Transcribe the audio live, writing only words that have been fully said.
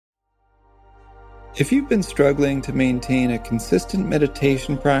If you've been struggling to maintain a consistent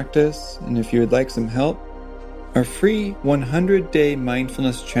meditation practice, and if you would like some help, our free 100-day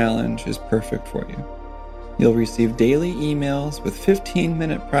mindfulness challenge is perfect for you. You'll receive daily emails with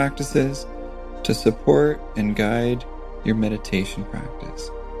 15-minute practices to support and guide your meditation practice.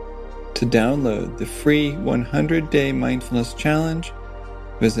 To download the free 100-day mindfulness challenge,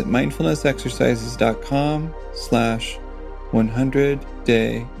 visit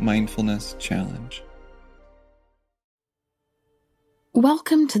mindfulnessexercises.com/100-day mindfulness challenge.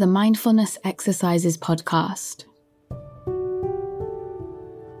 Welcome to the Mindfulness Exercises podcast.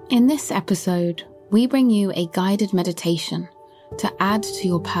 In this episode, we bring you a guided meditation to add to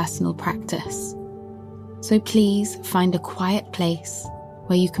your personal practice. So please find a quiet place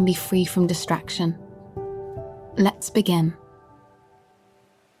where you can be free from distraction. Let's begin.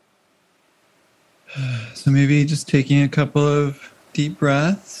 So maybe just taking a couple of deep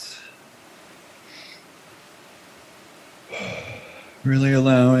breaths. Really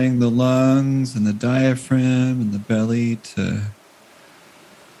allowing the lungs and the diaphragm and the belly to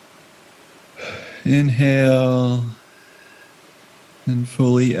inhale and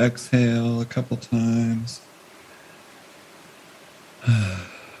fully exhale a couple times.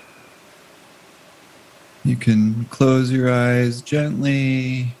 You can close your eyes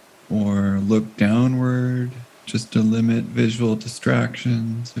gently or look downward just to limit visual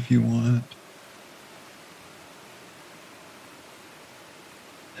distractions if you want.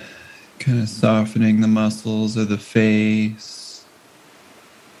 Kind of softening the muscles of the face,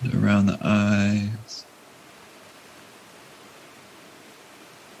 around the eyes.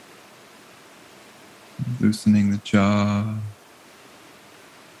 Loosening the jaw.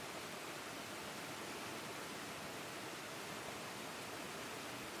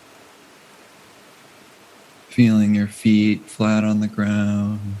 Feeling your feet flat on the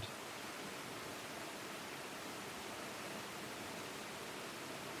ground.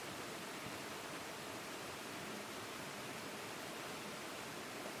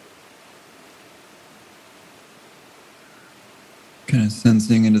 Kind of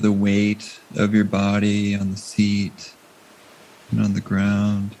sensing into the weight of your body on the seat and on the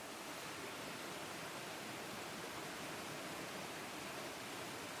ground.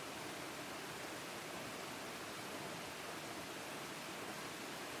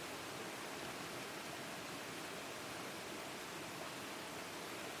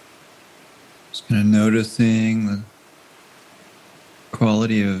 Just kind of noticing the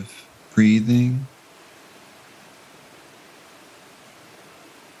quality of breathing.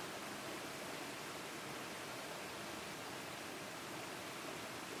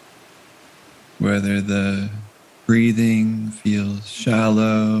 Whether the breathing feels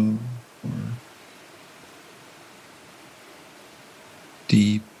shallow or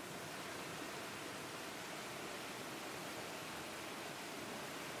deep.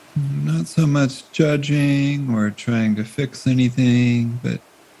 Not so much judging or trying to fix anything, but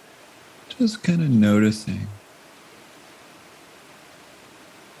just kind of noticing.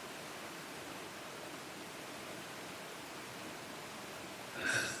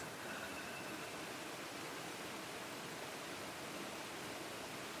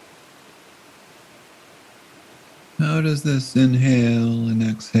 How does this inhale and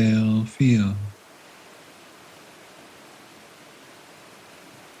exhale feel?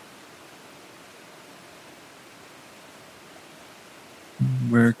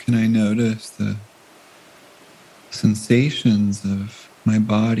 Where can I notice the sensations of my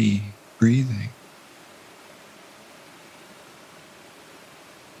body breathing?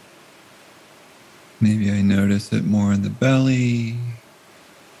 Maybe I notice it more in the belly,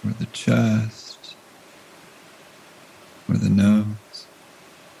 or the chest, or the nose.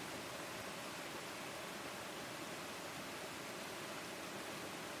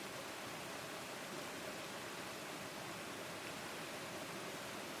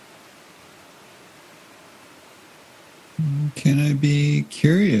 Can I be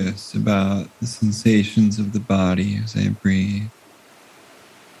curious about the sensations of the body as I breathe?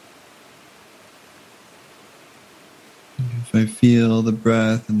 If I feel the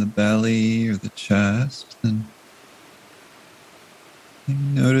breath in the belly or the chest, then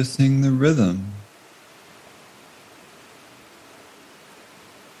I'm noticing the rhythm.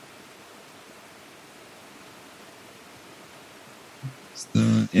 Is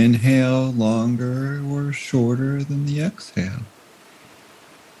the inhale longer or shorter than the exhale?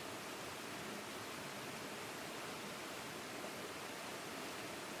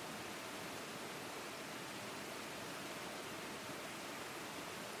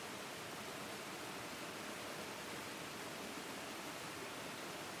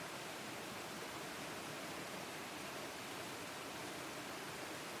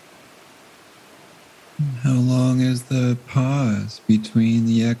 How long is the pause between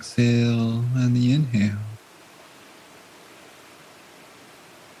the exhale and the inhale?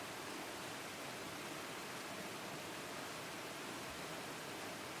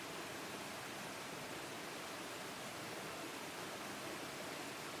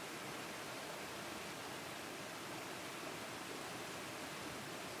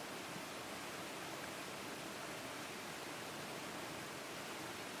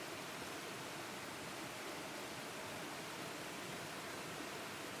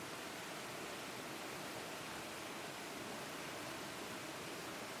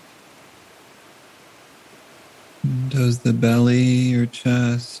 Does the belly or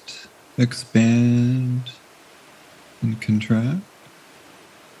chest expand and contract?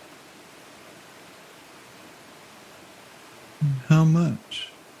 How much?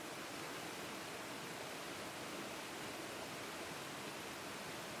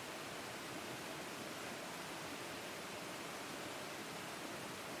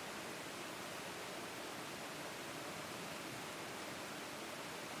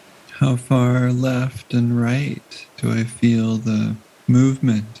 How far left and right do I feel the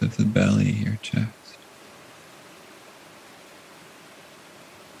movement of the belly or chest?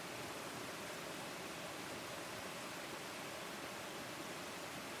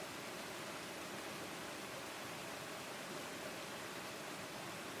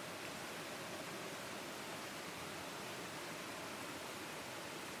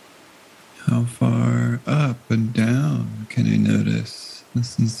 How far up and down can I notice the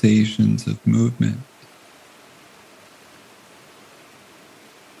sensations of movement?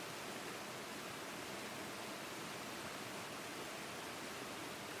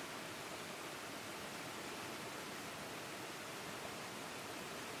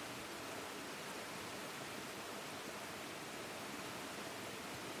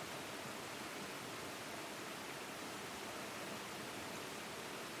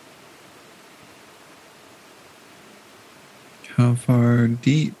 How far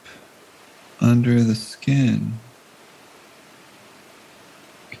deep under the skin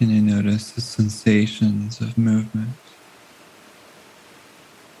can you notice the sensations of movement?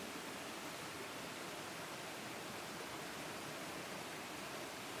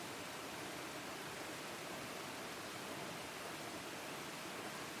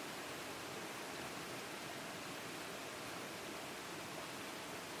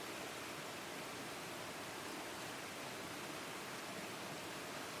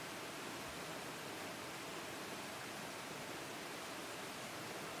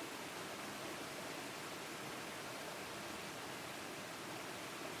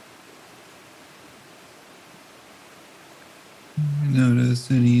 Notice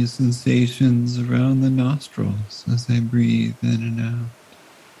any sensations around the nostrils as I breathe in and out.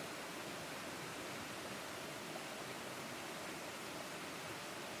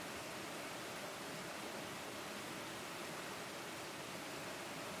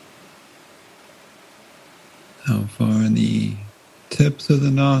 How far in the tips of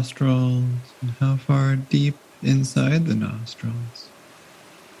the nostrils and how far deep inside the nostrils.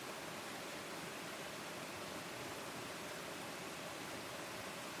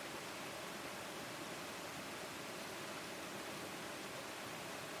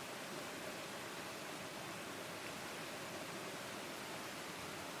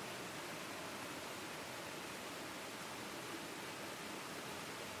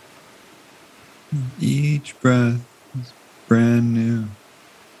 Each breath is brand new.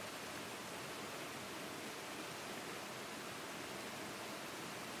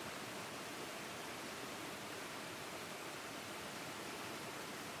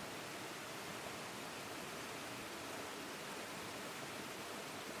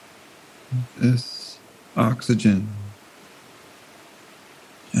 This oxygen,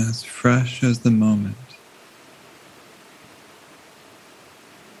 as fresh as the moment.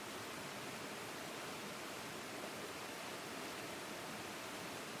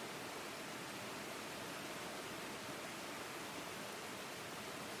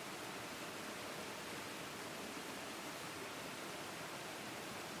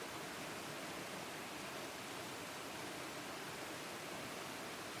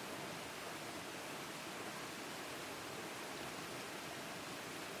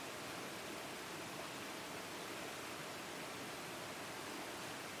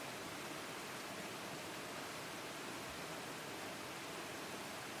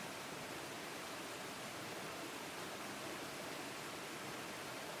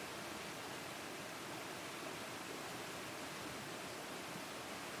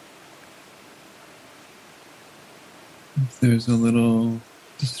 If there's a little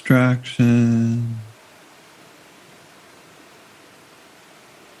distraction,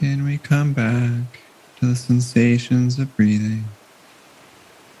 And we come back to the sensations of breathing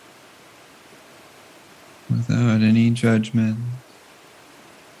without any judgment.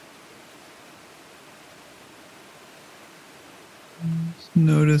 Just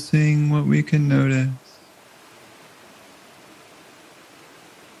noticing what we can notice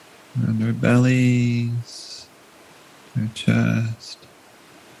around our bellies, our chest,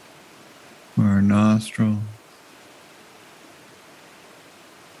 or our nostrils.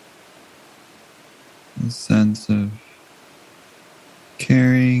 A sense of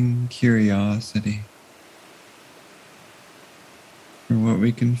caring curiosity for what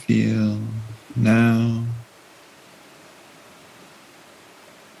we can feel now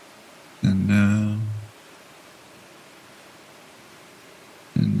and now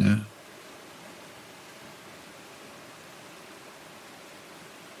and now.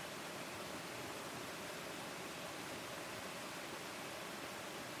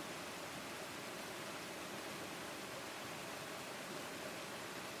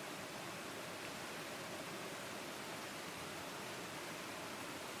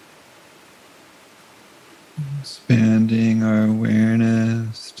 Expanding our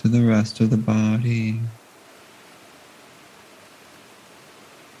awareness to the rest of the body.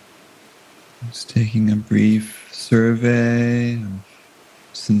 Just taking a brief survey of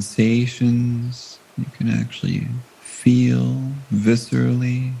sensations you can actually feel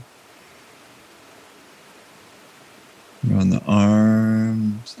viscerally around the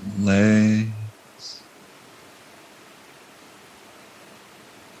arms and legs.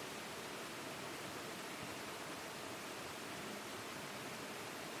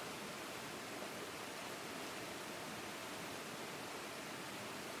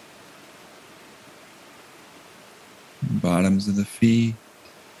 Bottoms of the feet.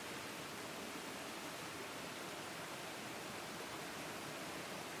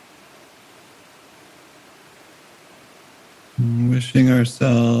 And wishing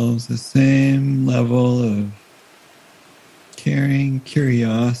ourselves the same level of caring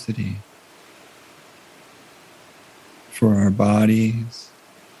curiosity for our bodies,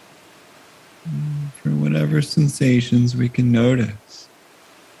 for whatever sensations we can notice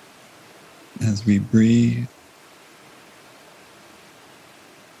as we breathe.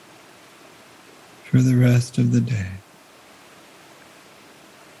 For the rest of the day.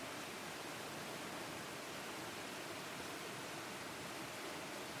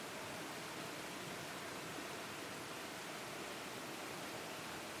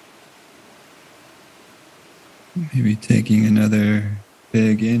 Maybe taking another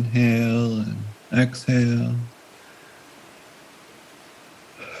big inhale and exhale.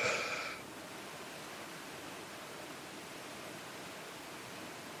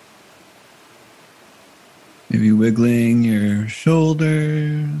 Maybe wiggling your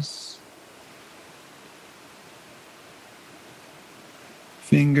shoulders,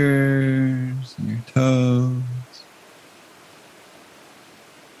 fingers, and your toes.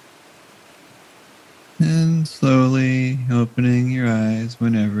 And slowly opening your eyes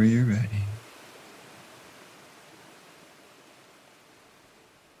whenever you're ready.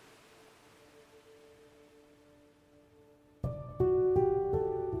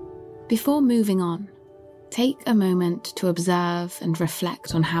 Before moving on, take a moment to observe and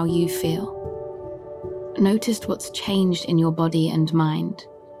reflect on how you feel. Notice what's changed in your body and mind.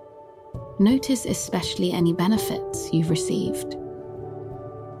 Notice especially any benefits you've received.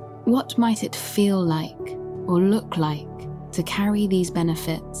 What might it feel like or look like to carry these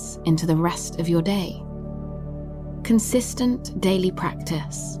benefits into the rest of your day? Consistent daily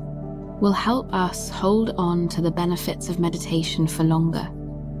practice will help us hold on to the benefits of meditation for longer,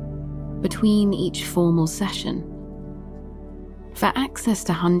 between each formal session. For access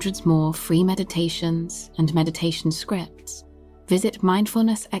to hundreds more free meditations and meditation scripts, visit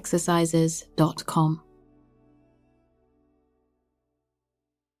mindfulnessexercises.com.